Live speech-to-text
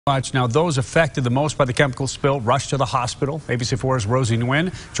Now, those affected the most by the chemical spill rushed to the hospital. ABC4's Rosie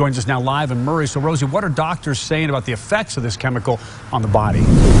Nguyen joins us now live in Murray. So, Rosie, what are doctors saying about the effects of this chemical on the body?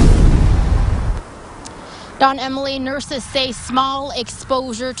 Don, Emily, nurses say small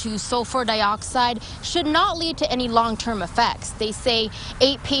exposure to sulfur dioxide should not lead to any long-term effects. They say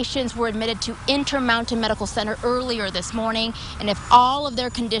 8 patients were admitted to Intermountain Medical Center earlier this morning, and if all of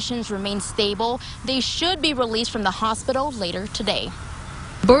their conditions remain stable, they should be released from the hospital later today.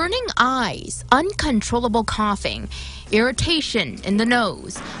 Burning eyes, uncontrollable coughing, irritation in the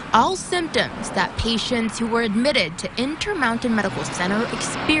nose, all symptoms that patients who were admitted to Intermountain Medical Center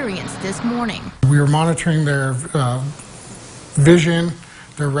experienced this morning. We were monitoring their vision,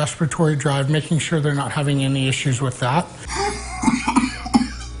 their respiratory drive, making sure they're not having any issues with that.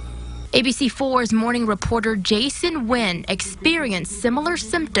 ABC4's morning reporter Jason Nguyen experienced similar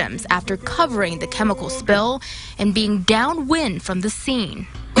symptoms after covering the chemical spill and being downwind from the scene.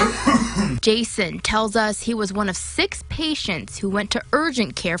 Jason tells us he was one of 6 patients who went to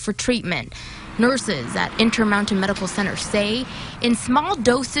urgent care for treatment. Nurses at Intermountain Medical Center say in small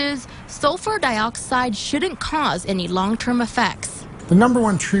doses, sulfur dioxide shouldn't cause any long-term effects. The number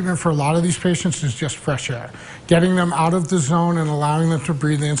one treatment for a lot of these patients is just fresh air. Getting them out of the zone and allowing them to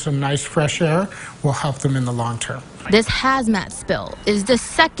breathe in some nice fresh air will help them in the long term. This hazmat spill is the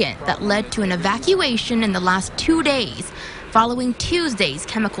second that led to an evacuation in the last 2 days, following Tuesday's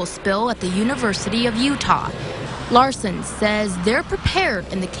chemical spill at the University of Utah. Larson says they're prepared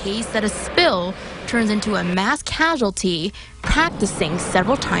in the case that a spill turns into a mass casualty, practicing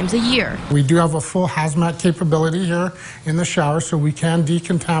several times a year. We do have a full hazmat capability here in the shower, so we can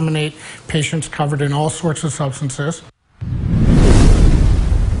decontaminate patients covered in all sorts of substances.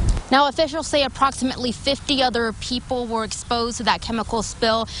 Now, officials say approximately 50 other people were exposed to that chemical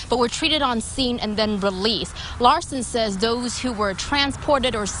spill, but were treated on scene and then released. Larson says those who were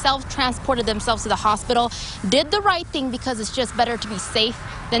transported or self-transported themselves to the hospital did the right thing because it's just better to be safe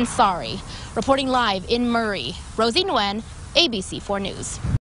than sorry. Reporting live in Murray, Rosie Nguyen, ABC4 News.